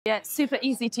Yeah, it's super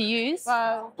easy to use.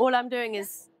 Wow. All I'm doing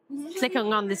is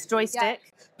clicking on this joystick.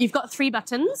 Yeah. You've got 3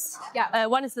 buttons. Yeah.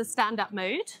 One is the stand-up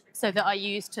mode, so that I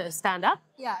use to stand up.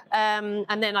 Yeah.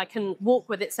 And then I can walk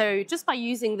with it. So just by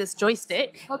using this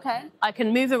joystick, Okay. I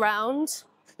can move around,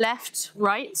 left,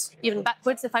 right, even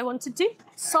backwards if I wanted to.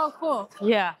 So cool.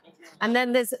 Yeah. And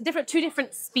then there's 2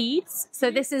 different speeds.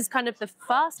 So this is kind of the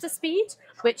faster speed,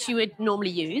 which you would normally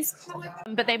use.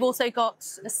 But they've also got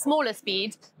a smaller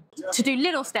speed to do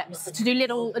little steps, to do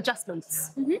little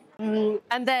adjustments.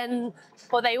 And then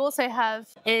what they also have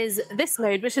is this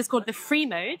mode, which is called the free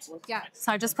mode. Yeah.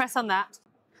 So I just press on that.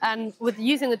 And with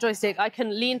using the joystick, I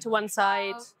can lean to one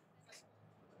side,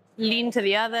 lean to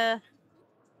the other,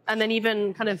 and then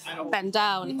even kind of bend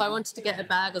down. If I wanted to get a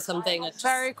bag or something, I'd just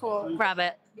Very cool. grab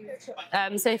it.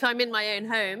 So if I'm in my own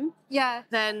home, Yeah.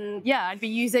 then yeah, I'd be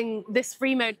using this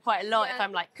free mode quite a lot if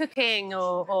I'm like cooking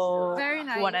or Very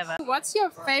nice. whatever. What's your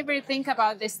favorite thing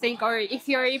about this thing, or if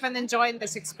you're even enjoying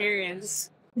this experience?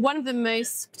 One of the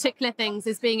most particular things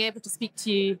is being able to speak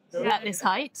to you at this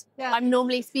height. Yeah. I'm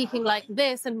normally speaking like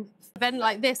this, and then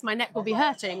like this, my neck will be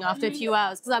hurting after a few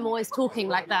hours because I'm always talking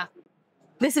like that.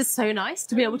 This is so nice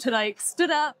to be able to like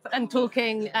stood up and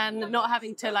talking and not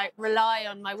having to like rely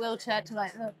on my wheelchair to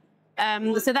like.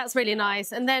 So that's really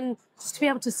nice. And then just to be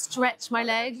able to stretch my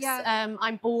legs. Yeah.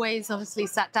 I'm always obviously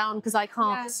sat down because I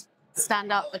can't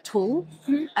stand up at all.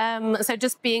 So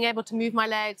just being able to move my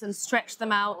legs and stretch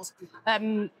them out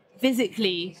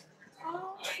physically,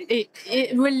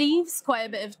 it relieves quite a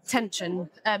bit of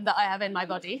tension that I have in my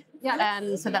body. Yeah.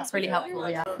 And so that's really helpful,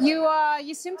 yeah.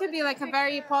 You seem to be like a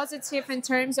very positive in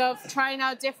terms of trying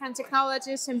out different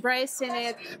technologies, embracing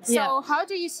it. So how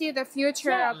do you see the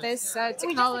future of this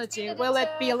technology? Will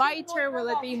it be lighter? Will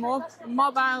it be more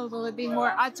mobile? Will it be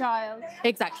more agile?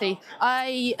 Exactly.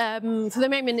 For the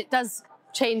moment, it does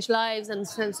change lives, and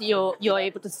since you're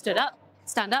able to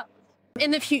stand up. In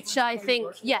the future, I think,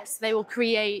 yes, they will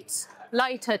create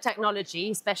lighter technology,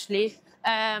 especially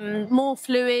more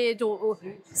fluid or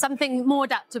something more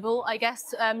adaptable, I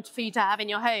guess, for you to have in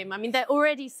your home. I mean, they're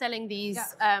already selling these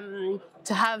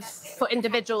to have for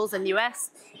individuals in the US.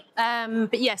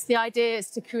 But yes, the idea is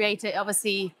to create it,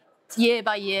 obviously, year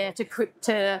by year,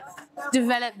 to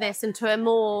develop this into a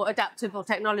more adaptable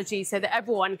technology so that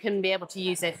everyone can be able to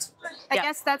use it. I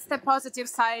guess that's the positive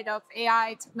side of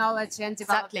AI technology and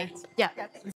development. Exactly. Yeah.